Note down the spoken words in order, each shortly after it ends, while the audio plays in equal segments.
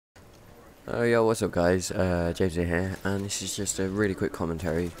Oh yeah, what's up guys, James here, and this is just a really quick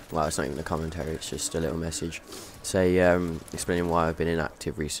commentary. Well, it's not even a commentary, it's just a little message. Explaining why I've been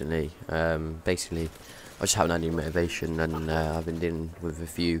inactive recently. Basically, I just haven't had any motivation, and I've been dealing with a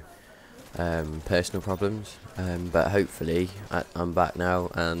few personal problems. But hopefully, I'm back now,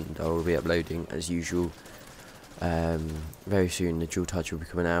 and I will be uploading as usual. Very soon the dual touch will be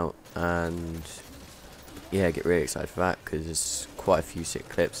coming out, and yeah, get really excited for that because there's quite a few sick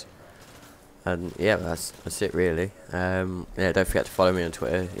clips. And yeah, that's it really. Yeah, don't forget to follow me on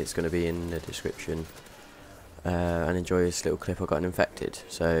Twitter. It's going to be in the description. And enjoy this little clip. I got infected.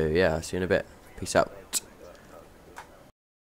 So yeah, I'll see you in a bit. Peace out.